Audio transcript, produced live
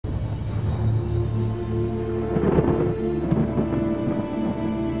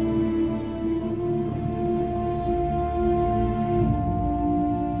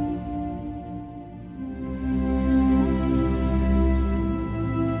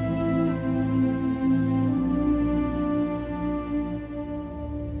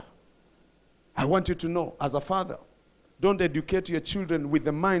I want you to know, as a father, don't educate your children with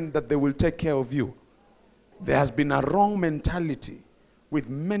the mind that they will take care of you. There has been a wrong mentality with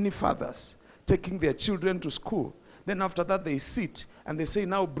many fathers taking their children to school. Then after that they sit and they say,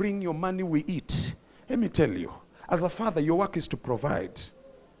 now bring your money, we eat. Let me tell you, as a father, your work is to provide.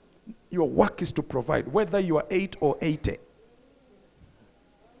 Your work is to provide, whether you are 8 or 80.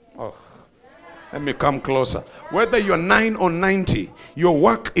 Oh, let me come closer. Whether you're 9 or 90, your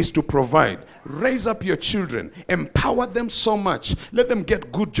work is to provide. Raise up your children, empower them so much, let them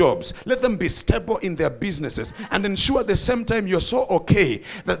get good jobs, let them be stable in their businesses, and ensure at the same time you're so okay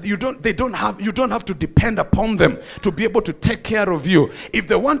that you don't have to depend upon them to be able to take care of you. If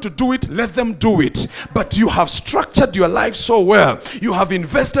they want to do it, let them do it. But you have structured your life so well, you have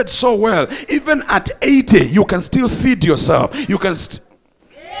invested so well. Even at 80, you can still feed yourself. You can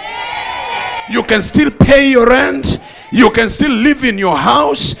still pay your rent. You can still live in your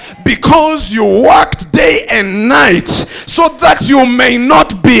house because you worked day and night so that you may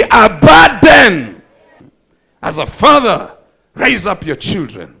not be a burden. As a father, raise up your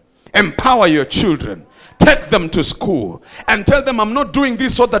children. Empower your children. Take them to school and tell them, I'm not doing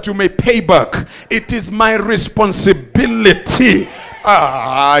this so that you may pay back. It is my responsibility.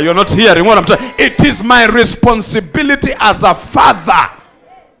 You're not hearing what I'm saying. It is my responsibility as a father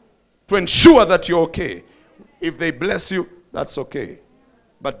to ensure that you're okay. If they bless you, that's okay.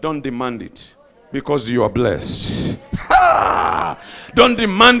 But don't demand it because you are blessed. Don't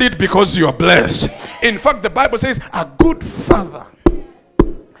demand it because you are blessed. In fact, the Bible says a good father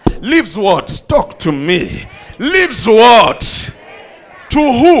leaves what? Talk to me. Leaves what? To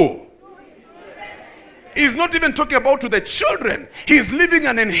who? He's not even talking about to the children. He's leaving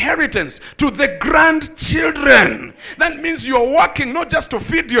an inheritance to the grandchildren. That means you're working not just to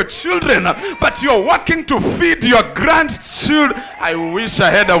feed your children, but you're working to feed your grandchildren. I wish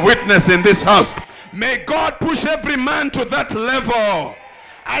I had a witness in this house. May God push every man to that level.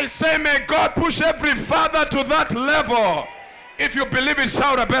 I say may God push every father to that level. If you believe it,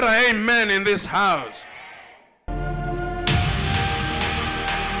 shout a better amen in this house.